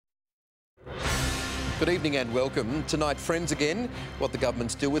Good evening and welcome. Tonight, friends again, what the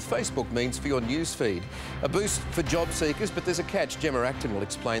government's deal with Facebook means for your news feed. A boost for job seekers, but there's a catch. Gemma Acton will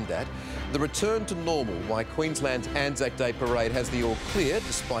explain that. The return to normal, why Queensland's Anzac Day parade has the all clear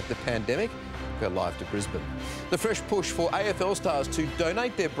despite the pandemic. Go live to Brisbane. The fresh push for AFL stars to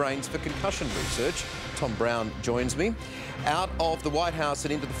donate their brains for concussion research. Tom Brown joins me. Out of the White House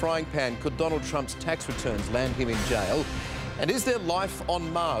and into the frying pan, could Donald Trump's tax returns land him in jail? And is there life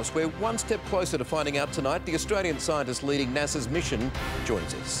on Mars? We're one step closer to finding out tonight. The Australian scientist leading NASA's mission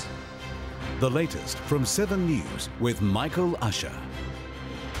joins us. The latest from 7 News with Michael Usher.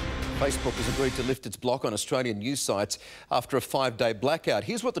 Facebook has agreed to lift its block on Australian news sites after a 5-day blackout.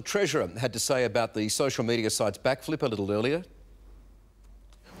 Here's what the Treasurer had to say about the social media site's backflip a little earlier.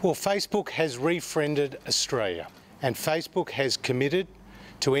 Well, Facebook has refriended Australia, and Facebook has committed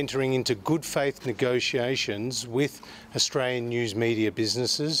to entering into good faith negotiations with Australian news media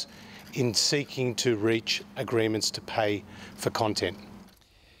businesses in seeking to reach agreements to pay for content.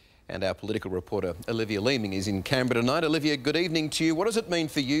 And our political reporter Olivia Leeming is in Canberra tonight. Olivia, good evening to you. What does it mean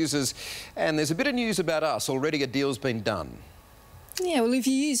for users? And there's a bit of news about us. Already a deal's been done. Yeah, well, if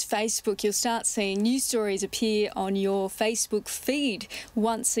you use Facebook, you'll start seeing news stories appear on your Facebook feed.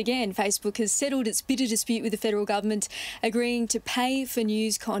 Once again, Facebook has settled its bitter dispute with the federal government, agreeing to pay for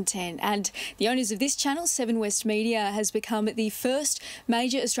news content. And the owners of this channel, 7 West Media, has become the first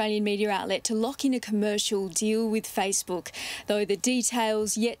major Australian media outlet to lock in a commercial deal with Facebook, though the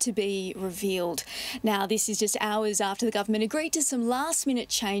details yet to be revealed. Now, this is just hours after the government agreed to some last-minute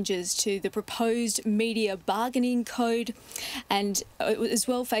changes to the proposed media bargaining code, and as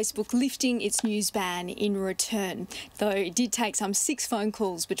well Facebook lifting its news ban in return, though it did take some 6 phone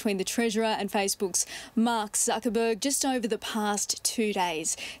calls between the Treasurer and Facebook's Mark Zuckerberg just over the past 2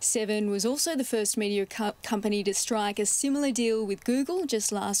 days. 7 was also the first media company to strike a similar deal with Google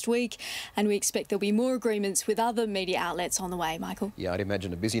just last week, and we expect there'll be more agreements with other media outlets on the way, Michael. Yeah, I'd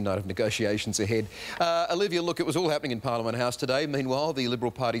imagine a busy night of negotiations ahead. Olivia, look, it was all happening in Parliament House today. Meanwhile, the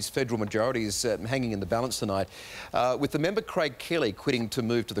Liberal Party's federal majority is hanging in the balance tonight, with the member Craig Kelly quitting to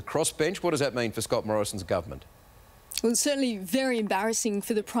move to the crossbench. What does that mean for Scott Morrison's government? Well, it's certainly very embarrassing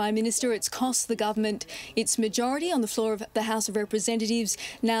for the Prime Minister. It's cost the government its majority on the floor of the House of Representatives,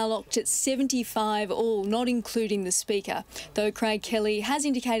 now locked at 75 all, not including the Speaker. Though Craig Kelly has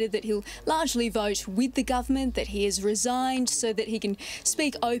indicated that he'll largely vote with the government, that he has resigned so that he can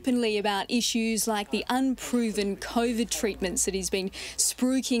speak openly about issues like the unproven COVID treatments that he's been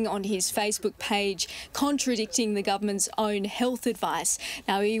spruiking on his Facebook page, contradicting the government's own health advice.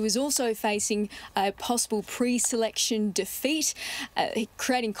 Now, he was also facing a possible pre-selection defeat,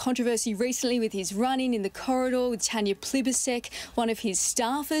 creating controversy recently with his run-in in the corridor with Tanya Plibersek, one of his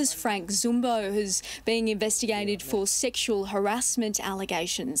staffers, Frank Zumbo, who's being investigated for sexual harassment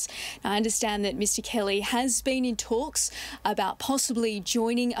allegations. Now, I understand that Mr Kelly has been in talks about possibly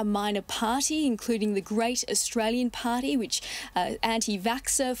joining a minor party, including the Great Australian Party, which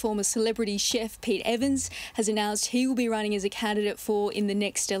anti-vaxxer, former celebrity chef Pete Evans has announced he will be running as a candidate for in the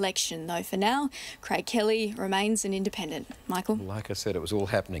next election. Though for now, Craig Kelly remains an independent. Michael? Like I said, it was all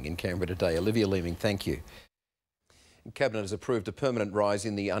happening in Canberra today. Olivia Leeming, thank you. Cabinet has approved a permanent rise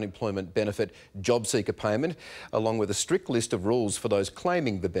in the unemployment benefit job seeker payment, along with a strict list of rules for those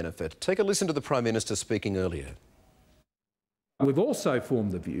claiming the benefit. Take a listen to the Prime Minister speaking earlier. We've also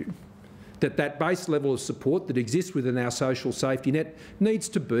formed the view that that base level of support that exists within our social safety net needs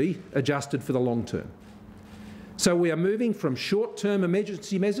to be adjusted for the long term. So we are moving from short-term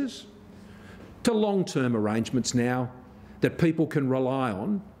emergency measures to long-term arrangements now that people can rely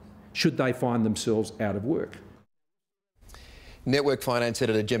on should they find themselves out of work. Network Finance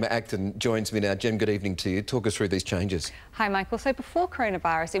Editor Gemma Acton joins me now. Gem, good evening to you. Talk us through these changes. Hi, Michael. So before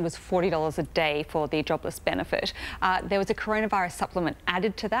coronavirus, it was $40 a day for the jobless benefit. There was a coronavirus supplement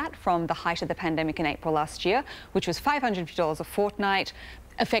added to that from the height of the pandemic in April last year, which was $550 a fortnight,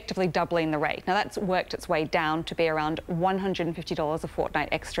 effectively doubling the rate. Now, that's worked its way down to be around $150 a fortnight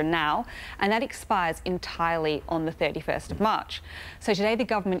extra now, and that expires entirely on the 31st of March. So today the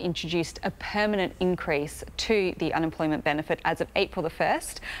government introduced a permanent increase to the unemployment benefit as of April the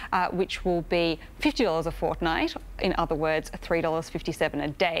 1st, which will be $50 a fortnight, in other words, $3.57 a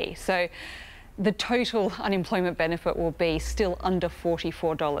day. So the total unemployment benefit will be still under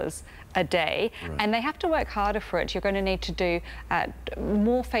 $44 a day, right. And they have to work harder for it. You're going to need to do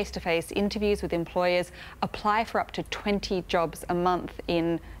more face-to-face interviews with employers, apply for up to 20 jobs a month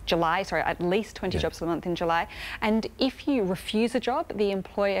in July, sorry, at least 20 jobs a month in July. And if you refuse a job, the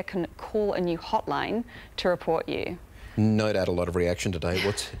employer can call a new hotline to report you. No doubt a lot of reaction today.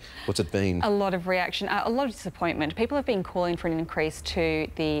 What's it been? A lot of reaction, a lot of disappointment. People have been calling for an increase to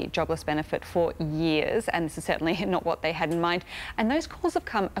the jobless benefit for years, and this is certainly not what they had in mind. And those calls have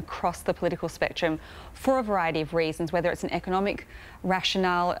come across the political spectrum for a variety of reasons, whether it's an economic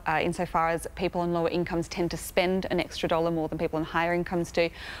rationale insofar as people on lower incomes tend to spend an extra dollar more than people on higher incomes do,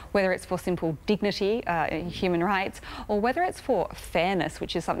 whether it's for simple dignity, human rights, or whether it's for fairness,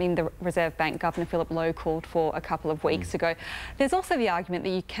 which is something the Reserve Bank Governor Philip Lowe called for a couple of weeks ago. There's also the argument that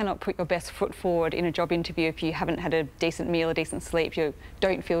you cannot put your best foot forward in a job interview if you haven't had a decent meal, a decent sleep, you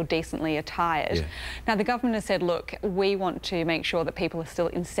don't feel decently attired. Yeah. Now, the government has said, look, we want to make sure that people are still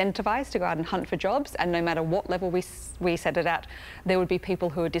incentivised to go out and hunt for jobs, and no matter what level we set it at, there would be people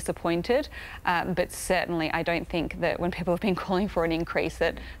who are disappointed. But certainly, I don't think that when people have been calling for an increase,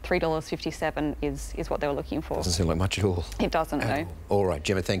 that $3.57 is what they were looking for. Doesn't seem like much at all. It doesn't, no. All right,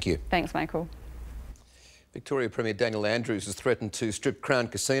 Gemma, thank you. Thanks, Michael. Victoria Premier Daniel Andrews has threatened to strip Crown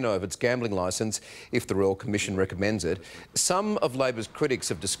Casino of its gambling licence if the Royal Commission recommends it. Some of Labor's critics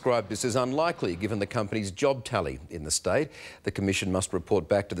have described this as unlikely given the company's job tally in the state. The Commission must report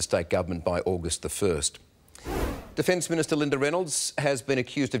back to the state government by August the 1st. Defence Minister Linda Reynolds has been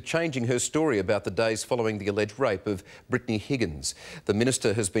accused of changing her story about the days following the alleged rape of Brittany Higgins. The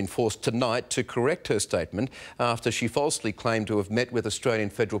minister has been forced tonight to correct her statement after she falsely claimed to have met with Australian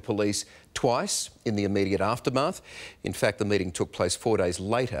Federal Police twice in the immediate aftermath. In fact, the meeting took place 4 days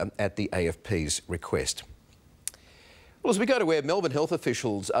later at the AFP's request. Well, as we go to where Melbourne health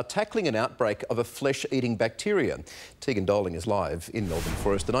officials are tackling an outbreak of a flesh-eating bacteria. Tegan Doling is live in Melbourne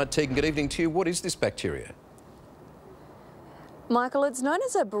for us tonight. Tegan, good evening to you. What is this bacteria? Michael, it's known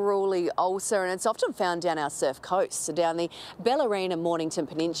as a Buruli ulcer and it's often found down our surf coast, so down the Bellarine and Mornington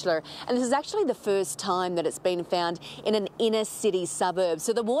Peninsula. And this is actually the first time that it's been found in an inner city suburb.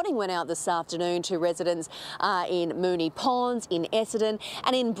 So the warning went out this afternoon to residents in Moonee Ponds, in Essendon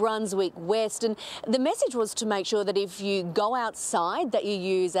and in Brunswick West. And the message was to make sure that if you go outside that you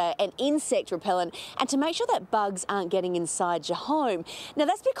use an insect repellent and to make sure that bugs aren't getting inside your home. Now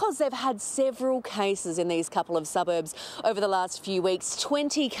that's because they've had several cases in these couple of suburbs over the last few weeks,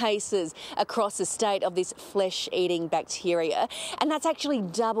 20 cases across the state of this flesh-eating bacteria, and that's actually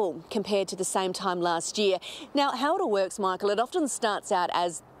double compared to the same time last year. Now, how it all works, Michael, it often starts out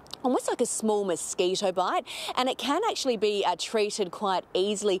as almost like a small mosquito bite, and it can actually be treated quite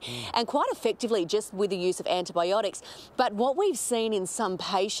easily and quite effectively just with the use of antibiotics. But what we've seen in some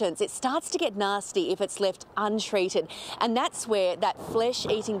patients, it starts to get nasty if it's left untreated, and that's where that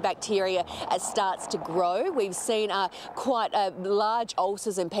flesh-eating bacteria starts to grow. We've seen quite large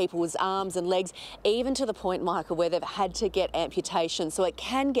ulcers in people's arms and legs, even to the point, Michael, where they've had to get amputation. So it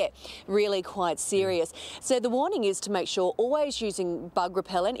can get really quite serious. So the warning is to make sure always using bug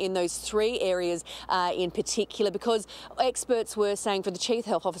repellent in those three areas in particular, because experts were saying, for the Chief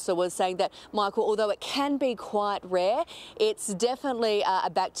Health Officer was saying that, Michael, although it can be quite rare, it's definitely a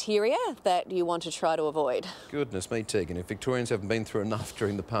bacteria that you want to try to avoid. Goodness me, Tegan, if Victorians haven't been through enough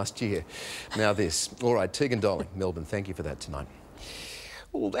during the past year. Now this. All right, Tegan Doling, Melbourne, thank you for that tonight.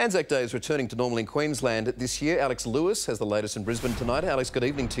 Well, Anzac Day is returning to normal in Queensland this year. Alex Lewis has the latest in Brisbane tonight. Alex, good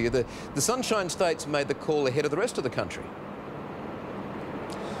evening to you. The Sunshine State's made the call ahead of the rest of the country.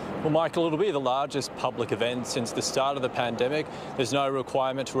 Well, Michael, it'll be the largest public event since the start of the pandemic. There's no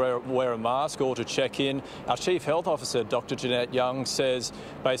requirement to wear a mask or to check in. Our Chief Health Officer, Dr. Jeanette Young, says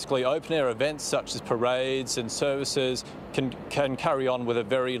basically open-air events such as parades and services can carry on with a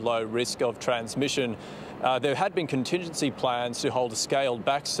very low risk of transmission. There had been contingency plans to hold a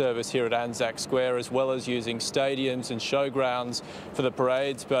scaled-back service here at Anzac Square, as well as using stadiums and showgrounds for the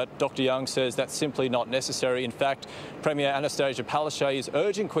parades, but Dr. Young says that's simply not necessary. In fact, Premier Anastasia Palaszczuk is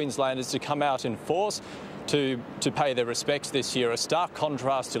urging Queenslanders to come out in force to pay their respects this year. A stark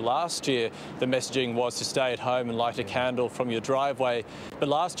contrast to last year. The messaging was to stay at home and light a candle from your driveway. But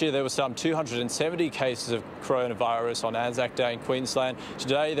last year there were some 270 cases of coronavirus on Anzac Day in Queensland.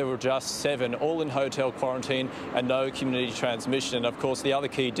 Today there were just 7, all in hotel quarantine and no community transmission. And of course the other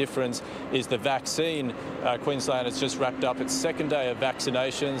key difference is the vaccine. Queensland has just wrapped up its second day of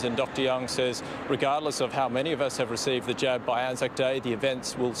vaccinations, and Dr. Young says regardless of how many of us have received the jab by Anzac Day, the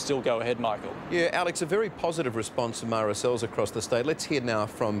events will still go ahead, Michael. Yeah, Alex, a very positive response from RSLs across the state. Let's hear now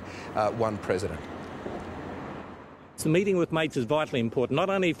from one president. The meeting with mates is vitally important, not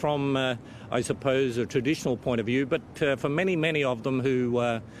only from, I suppose, a traditional point of view, but for many, many of them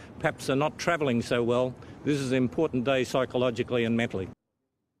who perhaps are not travelling so well. This is an important day psychologically and mentally.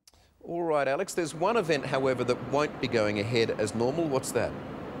 All right, Alex, there's one event, however, that won't be going ahead as normal. What's that?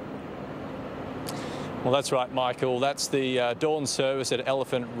 Well, that's right, Michael. That's the dawn service at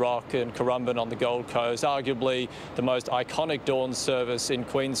Elephant Rock and Currumbin on the Gold Coast, arguably the most iconic dawn service in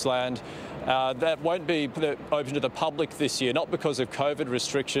Queensland. That won't be open to the public this year, not because of COVID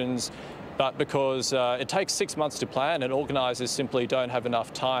restrictions, but because it takes 6 months to plan and organisers simply don't have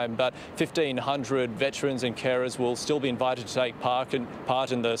enough time. But 1,500 veterans and carers will still be invited to take part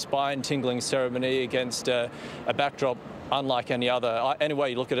in the spine-tingling ceremony against a backdrop unlike any other. Any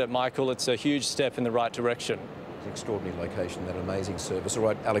way you look at it, Michael, it's a huge step in the right direction. It's an extraordinary location, that amazing service. All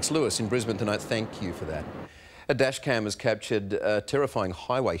right, Alex Lewis in Brisbane tonight, thank you for that. A dash cam has captured a terrifying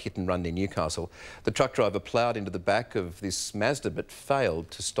highway hit and run near Newcastle. The truck driver ploughed into the back of this Mazda but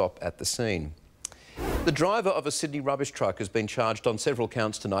failed to stop at the scene. The driver of a Sydney rubbish truck has been charged on several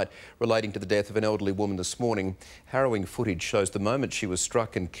counts tonight relating to the death of an elderly woman this morning. Harrowing footage shows the moment she was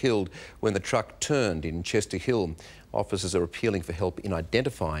struck and killed when the truck turned in Chester Hill. Officers are appealing for help in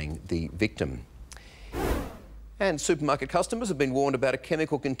identifying the victim. And supermarket customers have been warned about a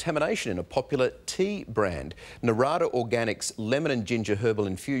chemical contamination in a popular tea brand. Narada Organics Lemon and Ginger Herbal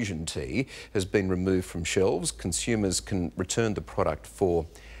Infusion Tea has been removed from shelves. Consumers can return the product for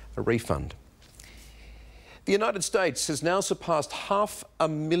a refund. The United States has now surpassed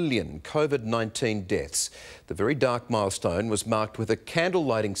 500,000 COVID-19 deaths. The very dark milestone was marked with a candle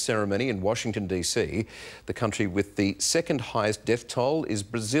lighting ceremony in Washington, D.C. The country with the second highest death toll is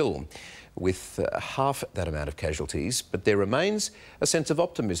Brazil, with half that amount of casualties, but there remains a sense of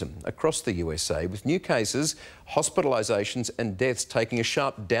optimism across the USA, with new cases, hospitalisations and deaths taking a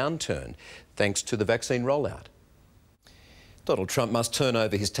sharp downturn thanks to the vaccine rollout. Donald Trump must turn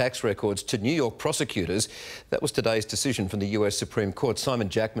over his tax records to New York prosecutors. That was today's decision from the US Supreme Court. Simon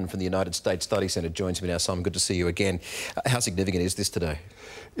Jackman from the United States Study Centre joins me now. Simon, good to see you again. How significant is this today?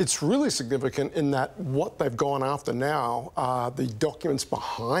 It's really significant in that what they've gone after now are the documents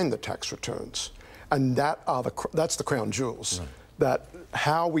behind the tax returns, and that's the crown jewels. Right. That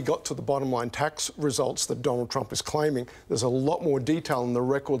how we got to the bottom line tax results that Donald Trump is claiming, there's a lot more detail in the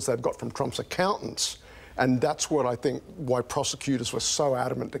records they've got from Trump's accountants. And that's what I think why prosecutors were so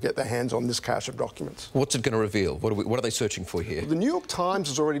adamant to get their hands on this cache of documents. What's it going to reveal? What are they searching for here? The New York Times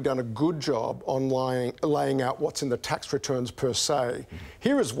has already done a good job on laying out what's in the tax returns per se.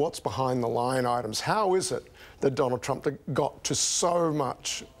 Here is what's behind the line items. How is it that Donald Trump got to so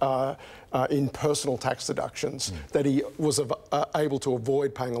much in personal tax deductions that he was able to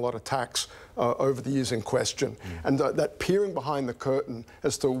avoid paying a lot of tax over the years in question? And that peering behind the curtain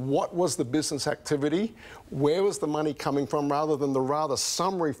as to what was the business activity, where was the money coming from, rather than the rather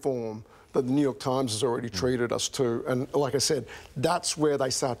summary form that the New York Times has already treated us to. And like I said, that's where they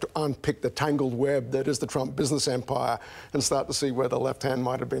start to unpick the tangled web that is the Trump business empire and start to see where the left hand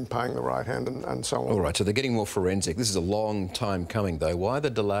might have been paying the right hand and so on. All right, so they're getting more forensic. This is a long time coming, though. Why the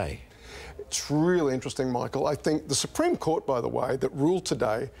delay? It's really interesting, Michael. I think the Supreme Court, by the way, that ruled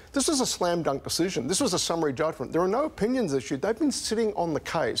today, this was a slam dunk decision. This was a summary judgment. There are no opinions issued. They've been sitting on the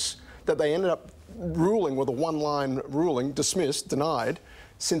case that they ended up ruling with a one-line ruling, dismissed, denied,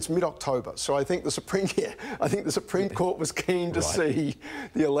 since mid-October. So I think the Supreme Court was keen to see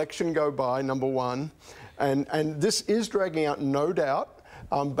the election go by, number one. And this is dragging out, no doubt.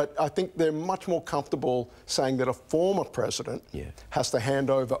 But I think they're much more comfortable saying that a former president has to hand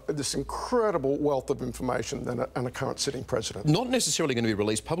over this incredible wealth of information than a current sitting president. Not necessarily going to be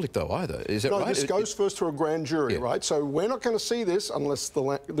released public, though, either. Is that right? No, this goes first to a grand jury, right? So we're not going to see this unless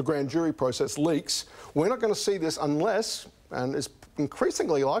the grand jury process leaks. We're not going to see this unless, and it's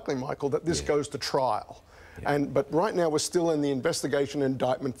increasingly likely, Michael, that this goes to trial. But right now we're still in the investigation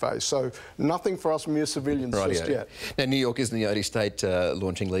indictment phase, so nothing for us mere civilians just yet. Now, New York isn't the only state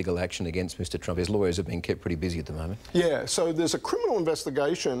launching legal action against Mr Trump. His lawyers are being kept pretty busy at the moment. Yeah, so there's a criminal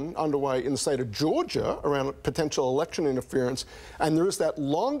investigation underway in the state of Georgia around potential election interference, and there is that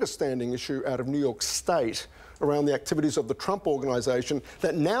longer-standing issue out of New York State around the activities of the Trump Organization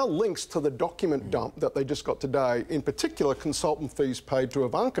that now links to the document dump that they just got today, in particular consultant fees paid to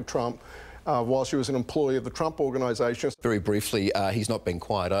Ivanka Trump while she was an employee of the Trump Organization. Very briefly, he's not been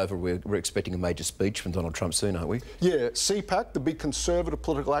quiet over. We're expecting a major speech from Donald Trump soon, aren't we? Yeah, CPAC, the big Conservative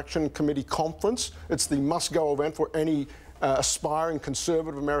Political Action Committee conference. It's the must-go event for any aspiring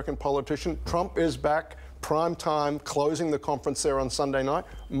conservative American politician. Trump is back, prime time, closing the conference there on Sunday night.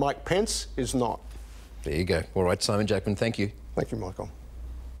 Mike Pence is not. There you go. All right, Simon Jackman, thank you. Thank you, Michael.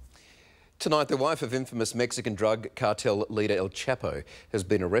 Tonight, the wife of infamous Mexican drug cartel leader El Chapo has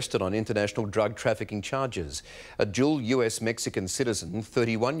been arrested on international drug trafficking charges. A dual US-Mexican citizen,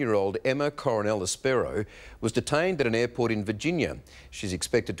 31-year-old Emma Coronel Espero, was detained at an airport in Virginia. She's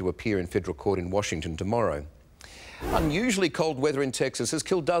expected to appear in federal court in Washington tomorrow. Unusually cold weather in Texas has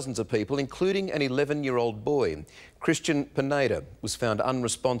killed dozens of people, including an 11-year-old boy. Christian Pineda was found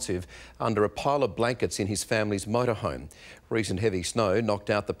unresponsive under a pile of blankets in his family's motorhome. Recent heavy snow knocked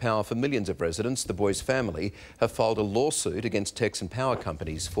out the power for millions of residents. The boy's family have filed a lawsuit against Texan power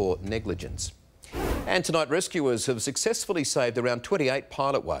companies for negligence. And tonight, rescuers have successfully saved around 28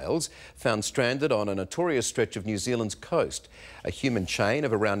 pilot whales found stranded on a notorious stretch of New Zealand's coast. A human chain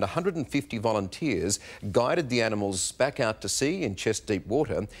of around 150 volunteers guided the animals back out to sea in chest-deep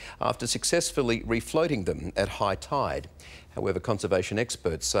water after successfully refloating them at high tide. However, conservation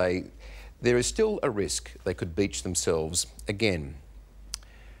experts say there is still a risk they could beach themselves again.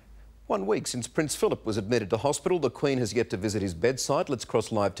 1 week since Prince Philip was admitted to hospital, the Queen has yet to visit his bedside. Let's cross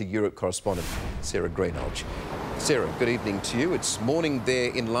live to Europe correspondent Sarah Greenhalgh. Sarah, good evening to you. It's morning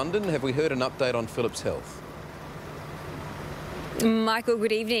there in London. Have we heard an update on Philip's health? Michael,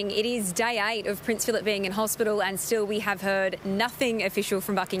 good evening. It is day 8 of Prince Philip being in hospital and still we have heard nothing official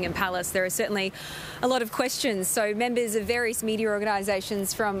from Buckingham Palace. There are certainly a lot of questions. So members of various media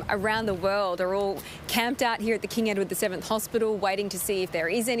organisations from around the world are all camped out here at the King Edward VII Hospital waiting to see if there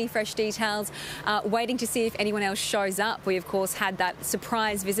is any fresh details, waiting to see if anyone else shows up. We, of course, had that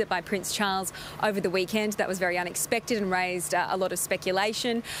surprise visit by Prince Charles over the weekend. That was very unexpected and raised a lot of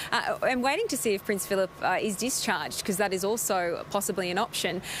speculation. And waiting to see if Prince Philip is discharged, because that is also possibly an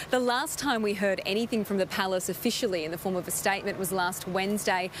option. The last time we heard anything from the palace officially in the form of a statement was last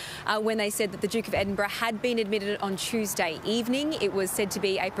Wednesday when they said that the Duke of Edinburgh had been admitted on Tuesday evening. It was said to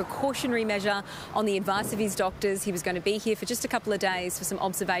be a precautionary measure on the advice of his doctors. He was going to be here for just a couple of days for some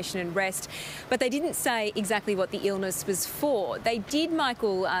observation and rest, but they didn't say exactly what the illness was for. They did,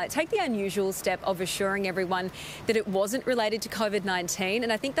 Michael, take the unusual step of assuring everyone that it wasn't related to COVID-19,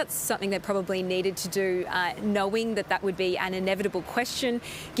 and I think that's something they probably needed to do, knowing that that would be an inevitable question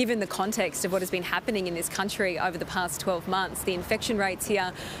given the context of what has been happening in this country over the past 12 months. The infection rates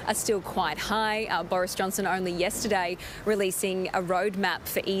here are still quite high. Boris Johnson only yesterday releasing a roadmap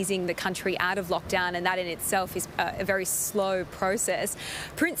for easing the country out of lockdown, and that in itself is a very slow process.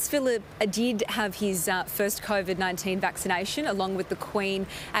 Prince Philip did have his first COVID-19 vaccination along with the Queen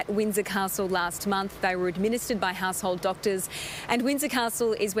at Windsor Castle last month. They were administered by household doctors, and Windsor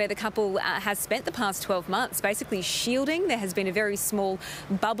Castle is where the couple has spent the past 12 months, basically shielding. There has been a very small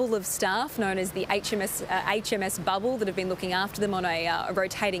bubble of staff known as the HMS bubble that have been looking after them on a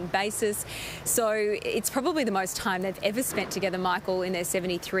rotating basis. So it's probably the most time they've ever spent together, Michael, in their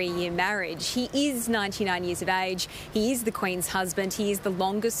 73-year marriage. He is 99 years of age. He is the Queen's husband. He is the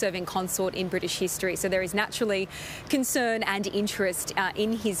longest-serving consort in British history. So there is naturally concern and interest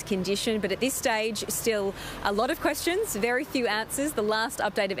in his condition. But at this stage, still a lot of questions, very few answers. The last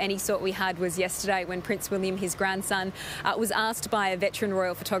update of any sort we had was yesterday when Prince William, his grandson, was asked by a veteran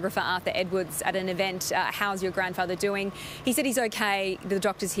royal photographer, Arthur Edwards, at an event, how's your grandfather doing? He said he's okay. The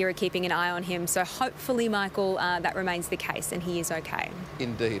doctors here are keeping an eye on him. So hopefully, Michael, that remains the case and he is okay.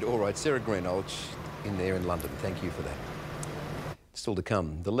 Indeed. All right. Sarah Greenhalgh in there in London. Thank you for that. Still to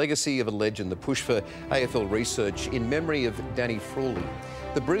come, the legacy of a legend, the push for AFL research in memory of Danny Frawley,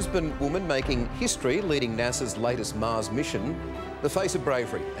 the Brisbane woman making history leading NASA's latest Mars mission, the face of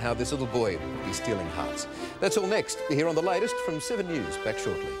bravery, how this little boy is stealing hearts. That's all next, here on The Latest from 7 News. Back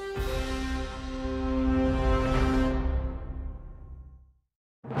shortly.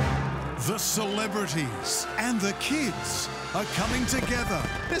 The celebrities and the kids are coming together.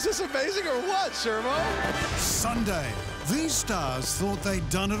 Is this amazing or what, Shermo? Sunday, these stars thought they'd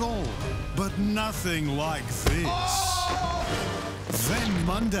done it all, but nothing like this. Oh! Then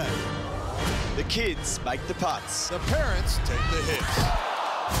Monday, the kids make the putts. The parents take the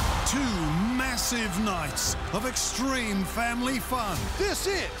hits. 2 massive nights of extreme family fun. This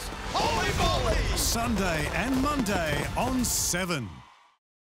is Holy Moly! Sunday and Monday on 7.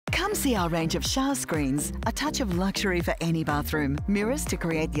 Come see our range of shower screens, a touch of luxury for any bathroom, mirrors to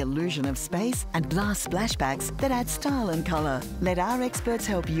create the illusion of space, and glass splashbacks that add style and colour. Let our experts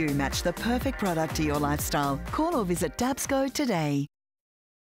help you match the perfect product to your lifestyle. Call or visit Dabsco today.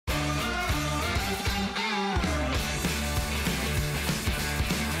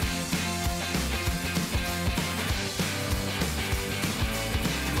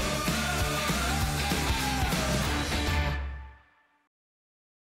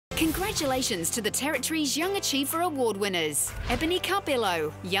 Congratulations to the Territory's Young Achiever Award winners. Ebony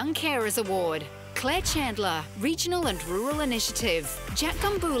Carpillo, Young Carers Award. Claire Chandler, Regional and Rural Initiative. Jack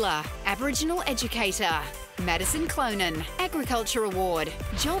Gumbula, Aboriginal Educator. Madison Clonan, Agriculture Award.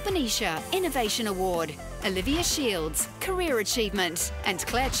 Joel Benicia, Innovation Award. Olivia Shields, Career Achievement. And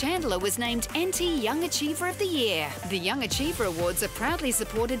Claire Chandler was named NT Young Achiever of the Year. The Young Achiever Awards are proudly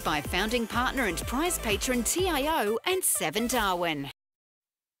supported by founding partner and prize patron TIO and 7 Darwin.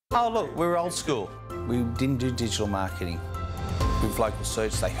 Oh look, we're old school. We didn't do digital marketing. With Local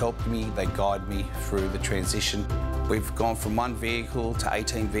Search, they helped me, they guide me through the transition. We've gone from 1 vehicle to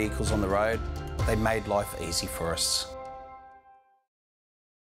 18 vehicles on the road. They made life easy for us.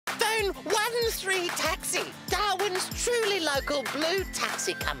 Phone 13 Taxi, Darwin's truly local blue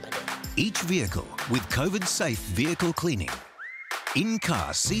taxi company. Each vehicle with COVID-safe vehicle cleaning,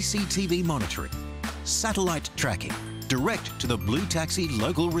 in-car CCTV monitoring, satellite tracking, direct to the Blue Taxi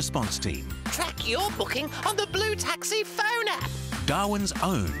local response team. Track your booking on the Blue Taxi phone app. Darwin's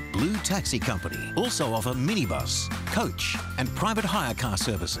own Blue Taxi Company also offer minibus, coach and private hire car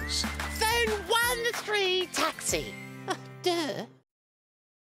services. Phone 13 Taxi. Duh.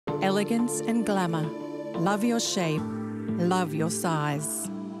 Elegance and glamour. Love your shape. Love your size.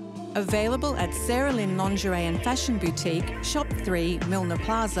 Available at Sarah Lynn Lingerie and Fashion Boutique, Shop 3, Milner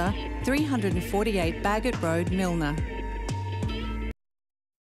Plaza, 348 Bagot Road, Milner.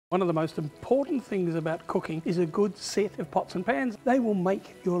 One of the most important things about cooking is a good set of pots and pans. They will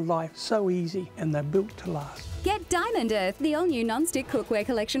make your life so easy and they're built to last. Get Diamond Earth, the all-new non-stick cookware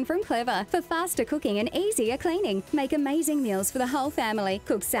collection from Clever, for faster cooking and easier cleaning. Make amazing meals for the whole family.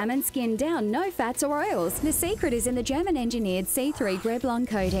 Cook salmon skin down, no fats or oils. The secret is in the German-engineered C3 Grelblon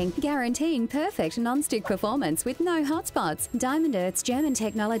coating, guaranteeing perfect non-stick performance with no hotspots. Diamond Earth's German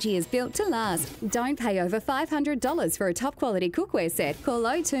technology is built to last. Don't pay over $500 for a top-quality cookware set. Call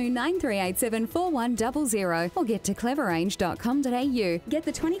 02 9387 4100 or get to cleverrange.com.au. Get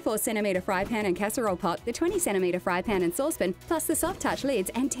the 24cm fry pan and casserole pot, the 20cm fry pan and saucepan, plus the soft touch lids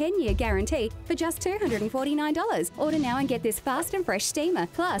and 10-year guarantee for just $249. Order now and get this fast and fresh steamer,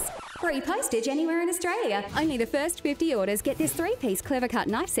 plus free postage anywhere in Australia. Only the first 50 orders get this 3-piece Clever Cut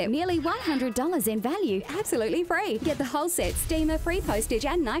knife set, nearly $100 in value, absolutely free. Get the whole set, steamer, free postage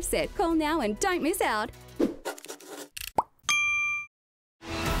and knife set. Call now and don't miss out.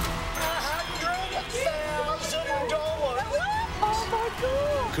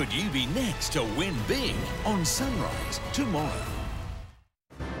 Could you be next to win big on Sunrise tomorrow?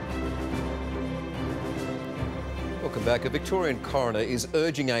 Welcome back. A Victorian coroner is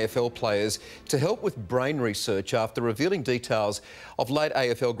urging AFL players to help with brain research after revealing details of late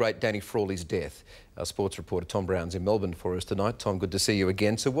AFL great Danny Frawley's death. Our sports reporter Tom Brown's in Melbourne for us tonight. Tom, good to see you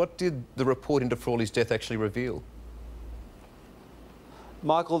again. So what did the report into Frawley's death actually reveal?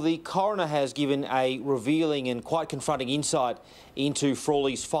 Michael, the coroner has given a revealing and quite confronting insight into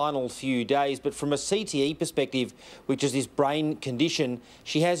Frawley's final few days. But from a CTE perspective, which is this brain condition,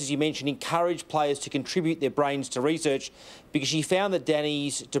 she has, as you mentioned, encouraged players to contribute their brains to research because she found that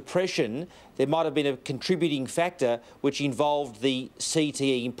Danny's depression, there might have been a contributing factor which involved the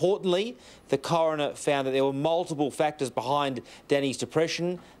CTE. Importantly, the coroner found that there were multiple factors behind Danny's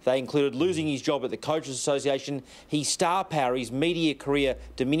depression. They included losing his job at the Coaches Association, his star power, his media career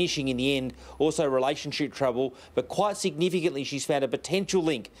diminishing in the end, also relationship trouble, but quite significantly she's found a potential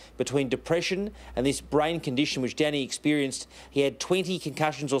link between depression and this brain condition which Danny experienced. He had 20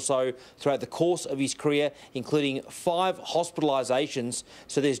 concussions or so throughout the course of his career, including 5 hospitalisations.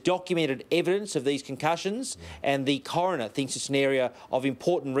 So there's documented evidence of these concussions, and the coroner thinks it's an area of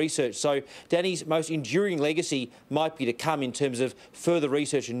important research. So Danny's most enduring legacy might be to come in terms of further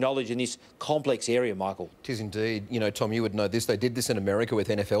research and knowledge in this complex area, Michael. It is indeed. You know, Tom, you would know this. They did this in America with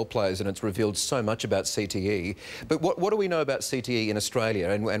NFL players and it's revealed so much about CTE. But what do we know about CTE in Australia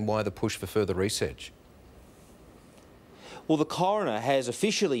and why the push for further research? Well, the coroner has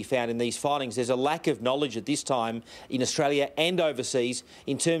officially found in these findings there's a lack of knowledge at this time in Australia and overseas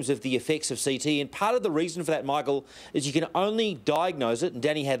in terms of the effects of CTE. And part of the reason for that, Michael, is you can only diagnose it, and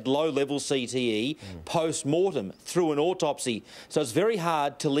Danny had low-level CTE, post-mortem through an autopsy. So it's very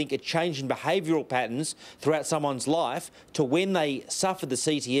hard to link a change in behavioural patterns throughout someone's life to when they suffered the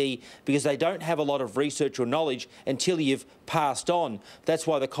CTE because they don't have a lot of research or knowledge until you've passed on. That's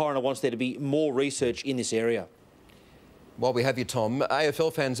why the coroner wants there to be more research in this area. While we have you, Tom,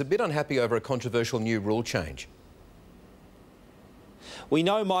 AFL fans are a bit unhappy over a controversial new rule change. We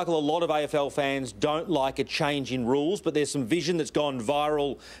know, Michael, a lot of AFL fans don't like a change in rules, but there's some vision that's gone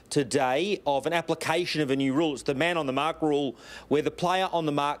viral today of an application of a new rule. It's the man on the mark rule, where the player on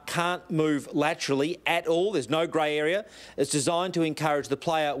the mark can't move laterally at all. There's no grey area. It's designed to encourage the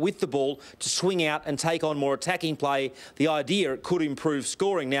player with the ball to swing out and take on more attacking play. The idea, it could improve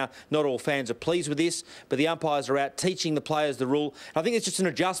scoring. Now, not all fans are pleased with this, but the umpires are out teaching the players the rule. I think it's just an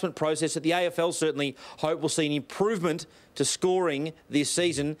adjustment process that the AFL certainly hope will see an improvement to scoring this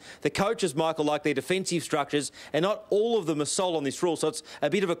season. The coaches, Michael, like their defensive structures, and not all of them are sold on this rule, so it's a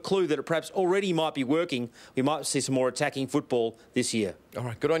bit of a clue that it perhaps already might be working. We might see some more attacking football this year. All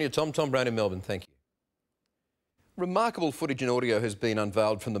right, good on you, Tom. Tom Brown in Melbourne, thank you. Remarkable footage and audio has been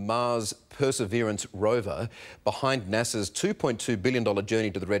unveiled from the Mars Perseverance rover. Behind NASA's $2.2 billion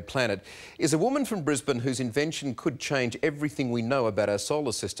journey to the Red Planet is a woman from Brisbane whose invention could change everything we know about our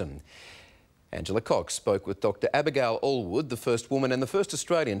solar system. Angela Cox spoke with Dr. Abigail Allwood, the first woman and the first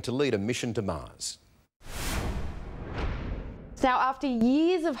Australian to lead a mission to Mars. Now, after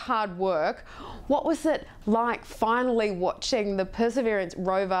years of hard work, what was it like finally watching the Perseverance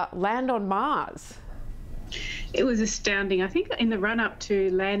rover land on Mars? It was astounding. I think in the run-up to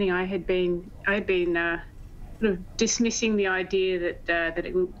landing, I had been sort of dismissing the idea that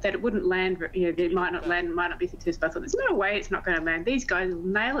it wouldn't land. You know, it might not land, might not be successful. I thought there's no way it's not going to land. These guys will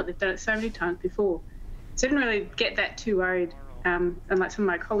nail it. They've done it so many times before. So I didn't really get that too worried, unlike some of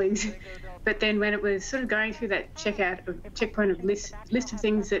my colleagues. But then when it was sort of going through that checkpoint of list of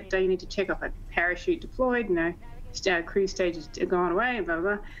things that you need to check off, like parachute deployed, you know, cruise stages have gone away, and blah,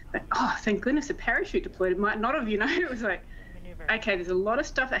 blah, blah. But, oh, thank goodness the parachute deployed. It might not have, you know. It was like, OK, there's a lot of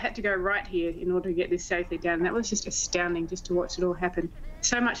stuff that had to go right here in order to get this safely down. And that was just astounding just to watch it all happen.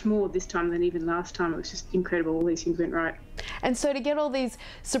 So much more this time than even last time. It was just incredible. All these things went right. And so to get all these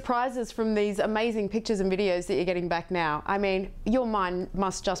surprises from these amazing pictures and videos that you're getting back now, I mean, your mind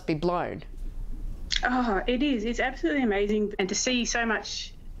must just be blown. Oh, it is. It's absolutely amazing. And to see so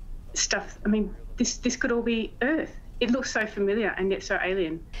much stuff, I mean, this could all be Earth. It looks so familiar and yet so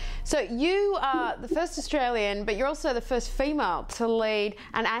alien. So you are the first Australian, but you're also the first female to lead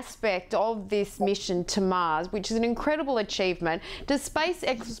an aspect of this mission to Mars, which is an incredible achievement. Does space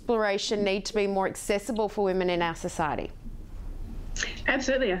exploration need to be more accessible for women in our society?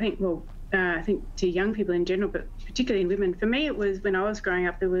 Absolutely. I think, well, I think to young people in general, but particularly in women. For me, it was when I was growing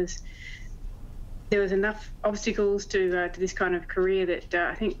up, there was enough obstacles to this kind of career that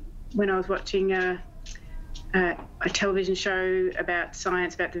I think when I was watching a television show about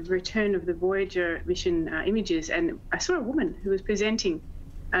science, about the return of the Voyager mission images, and I saw a woman who was presenting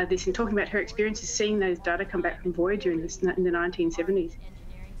this and talking about her experiences seeing those data come back from Voyager in the 1970s.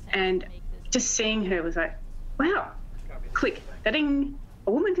 And just seeing her was like, wow, click, a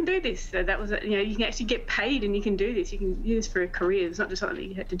woman can do this. So that was, you know, you can actually get paid and you can do this. You can use this for a career. It's not just something that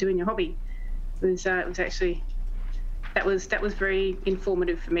you had to do in your hobby. It was actually, that was very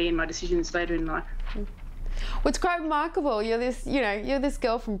informative for me in my decisions later in life. Well, it's quite remarkable. You're this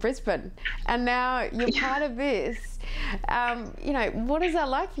girl from Brisbane, and now you're part of this. You know, what is that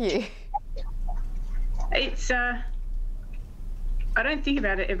like for you? It's I don't think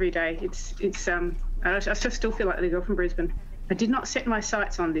about it every day. I still feel like the girl from Brisbane. I did not set my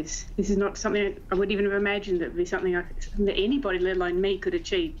sights on this. This is not something I would even have imagined that would be something that anybody, let alone me, could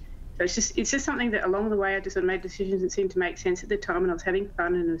achieve. So it's just something that along the way I just sort of made decisions that seemed to make sense at the time, and I was having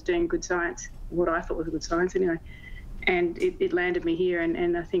fun and I was doing good science, what I thought was good science anyway. And it landed me here,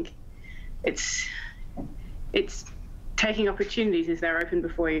 and I think it's taking opportunities as they're open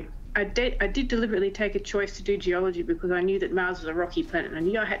before you. I did deliberately take a choice to do geology because I knew that Mars was a rocky planet. I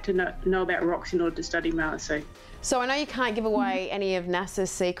knew I had to know about rocks in order to study Mars. So I know you can't give away any of NASA's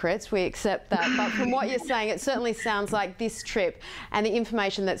secrets, we accept that, but from what you're saying, it certainly sounds like this trip and the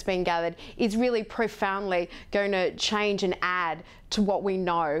information that's been gathered is really profoundly going to change and add to what we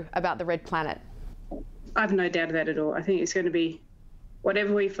know about the Red Planet. I've no doubt of that at all. I think it's going to be,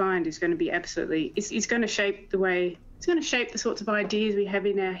 whatever we find is going to be absolutely, it's going to shape the way, it's going to shape the sorts of ideas we have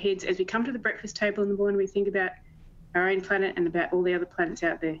in our heads as we come to the breakfast table in the morning. We think about our own planet and about all the other planets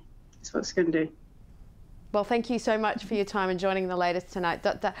out there. That's what it's going to do. Well, thank you so much for your time and joining the latest tonight,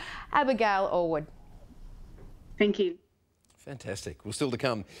 Dr. Abigail Allwood. Thank you. Fantastic. Well, still to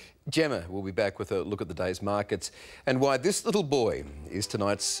come, Gemma will be back with a look at the day's markets and why this little boy is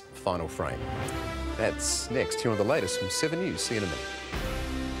tonight's final frame. That's next here on the latest from 7 News. See you in a minute.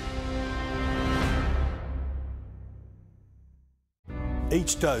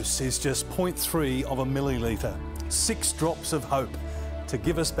 Each dose is just 0.3 of a millilitre. 6 drops of hope. to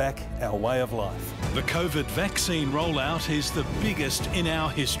give us back our way of life. The COVID vaccine rollout is the biggest in our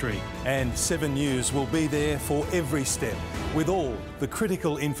history. And 7 News will be there for every step with all the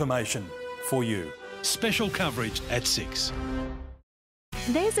critical information for you. Special coverage at 6.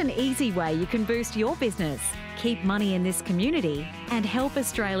 There's an easy way you can boost your business, keep money in this community and help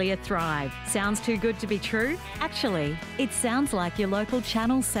Australia thrive. Sounds too good to be true? Actually, it sounds like your local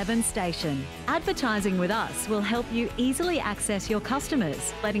Channel 7 station. Advertising with us will help you easily access your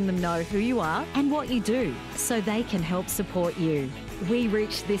customers, letting them know who you are and what you do, so they can help support you. We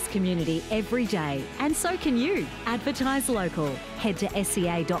reach this community every day, and so can you. Advertise local. Head to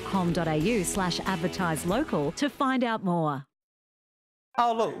sca.com.au/advertise local to find out more.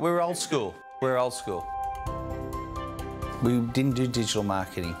 Oh, look, we're old school. We're old school. We didn't do digital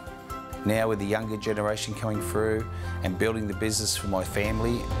marketing. Now with the younger generation coming through and building the business for my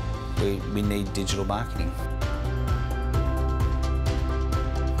family, we need digital marketing.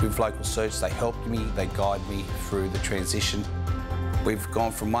 With Local Search, they helped me, they guide me through the transition. We've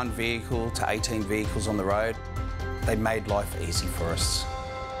gone from 1 vehicle to 18 vehicles on the road. They made life easy for us.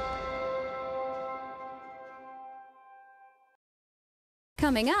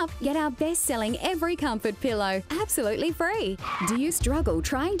 Coming up, get our best-selling Every Comfort pillow, absolutely free. Do you struggle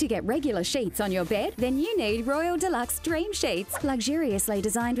trying to get regular sheets on your bed? Then you need Royal Deluxe Dream Sheets. Luxuriously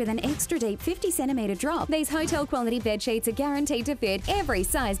designed with an extra deep 50cm drop, these hotel-quality bed sheets are guaranteed to fit every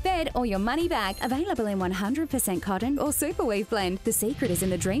size bed or your money back. Available in 100% cotton or superweave blend. The secret is in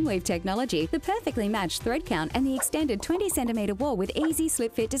the Dreamweave technology, the perfectly matched thread count, and the extended 20cm wall with easy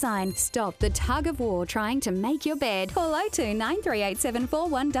slip-fit design. Stop the tug of war trying to make your bed. Call 02 938 74100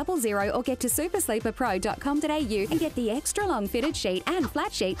 or get to supersleeperpro.com.au and get the extra long fitted sheet and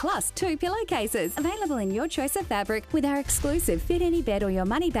flat sheet plus 2 pillowcases. Available in your choice of fabric with our exclusive fit any bed or your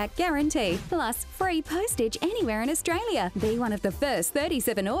money back guarantee. Plus free postage anywhere in Australia. Be one of the first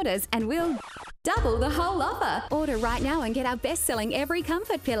 37 orders and we'll double the whole offer. Order right now and get our best-selling Every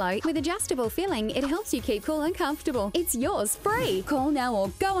Comfort pillow. With adjustable filling, it helps you keep cool and comfortable. It's yours free. Call now or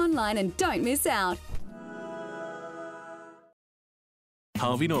go online and don't miss out.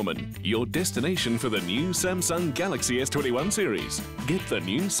 Harvey Norman, your destination for the new Samsung Galaxy S21 series. Get the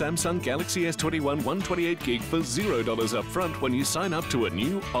new Samsung Galaxy S21 128GB for $0 up front when you sign up to a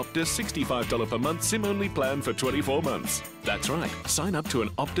new Optus $65 per month SIM-only plan for 24 months. That's right, sign up to an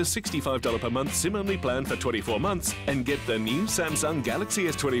Optus $65 per month SIM-only plan for 24 months and get the new Samsung Galaxy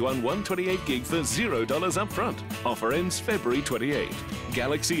S21 128GB for $0 up front. Offer ends February 28.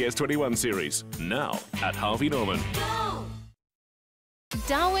 Galaxy S21 series, now at Harvey Norman.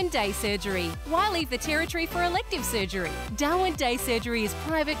 Darwin Day Surgery. Why leave the territory for elective surgery? Darwin Day Surgery is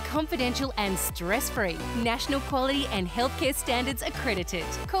private, confidential and stress-free. National quality and healthcare standards accredited.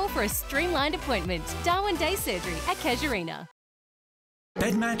 Call for a streamlined appointment. Darwin Day Surgery at Casuarina.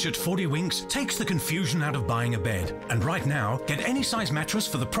 Bed Match at 40 Winks takes the confusion out of buying a bed. And right now, get any size mattress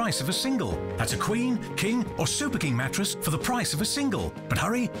for the price of a single. That's a queen, king or super king mattress for the price of a single. But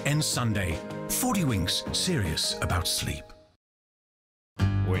hurry, ends Sunday. 40 Winks, serious about sleep.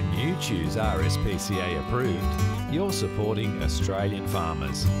 When you choose RSPCA approved, you're supporting Australian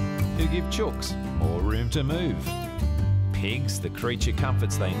farmers who give chooks more room to move, pigs the creature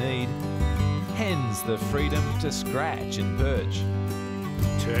comforts they need, hens the freedom to scratch and perch,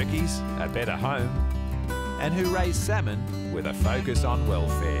 turkeys a better home, and who raise salmon with a focus on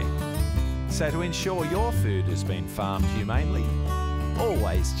welfare. So to ensure your food has been farmed humanely,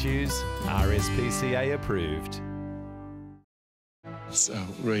 always choose RSPCA approved. It's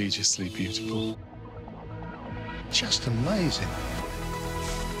outrageously beautiful. Just amazing.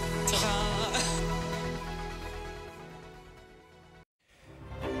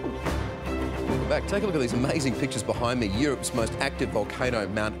 Back. Take a look at these amazing pictures behind me. Europe's most active volcano,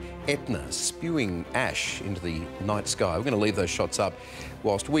 Mount Etna, spewing ash into the night sky. We're going to leave those shots up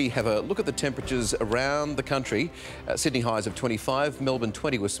whilst we have a look at the temperatures around the country. Sydney highs of 25, Melbourne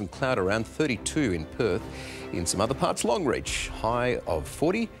 20 with some cloud around, 32 in Perth. In some other parts, Longreach, high of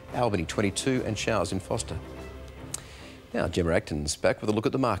 40, Albany 22 and showers in Foster. Now, Gemma Acton's back with a look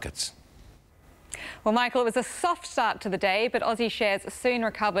at the markets. Well, Michael, it was a soft start to the day, but Aussie shares soon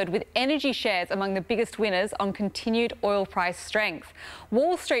recovered, with energy shares among the biggest winners on continued oil price strength.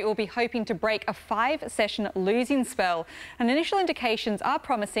 Wall Street will be hoping to break a 5-session losing spell, and initial indications are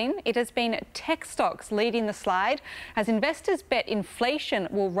promising. It has been tech stocks leading the slide as investors bet inflation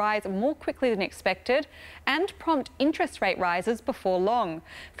will rise more quickly than expected and prompt interest rate rises before long.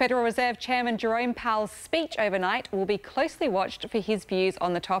 Federal Reserve Chairman Jerome Powell's speech overnight will be closely watched for his views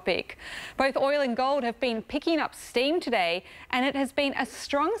on the topic. Both oil and gold have been picking up steam today, and it has been a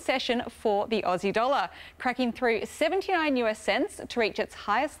strong session for the Aussie dollar, cracking through 79 US cents to reach its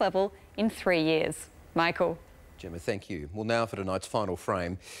highest level in 3 years. Michael. Gemma, thank you. Well, now for tonight's final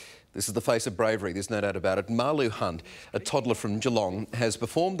frame. This is the face of bravery, there's no doubt about it. Malu Hunt, a toddler from Geelong, has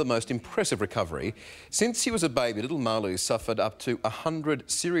performed the most impressive recovery. Since he was a baby, little Malu suffered up to 100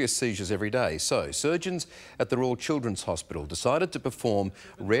 serious seizures every day. So, surgeons at the Royal Children's Hospital decided to perform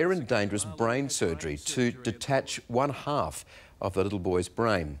rare and dangerous brain surgery to detach one half of the little boy's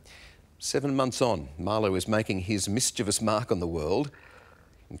brain. 7 months on, Malu is making his mischievous mark on the world.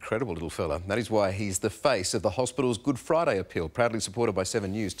 Incredible little fella. That is why he's the face of the hospital's Good Friday appeal, proudly supported by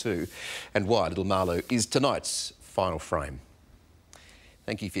 7 News too, and why little Malu is tonight's final frame.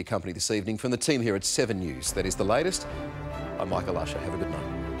 Thank you for your company this evening. From the team here at 7 News, that is the latest. I'm Michael Usher. Have a good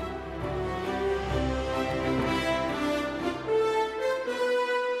night.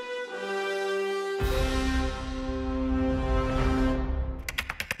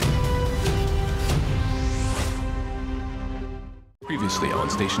 Previously on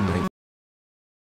Station 9.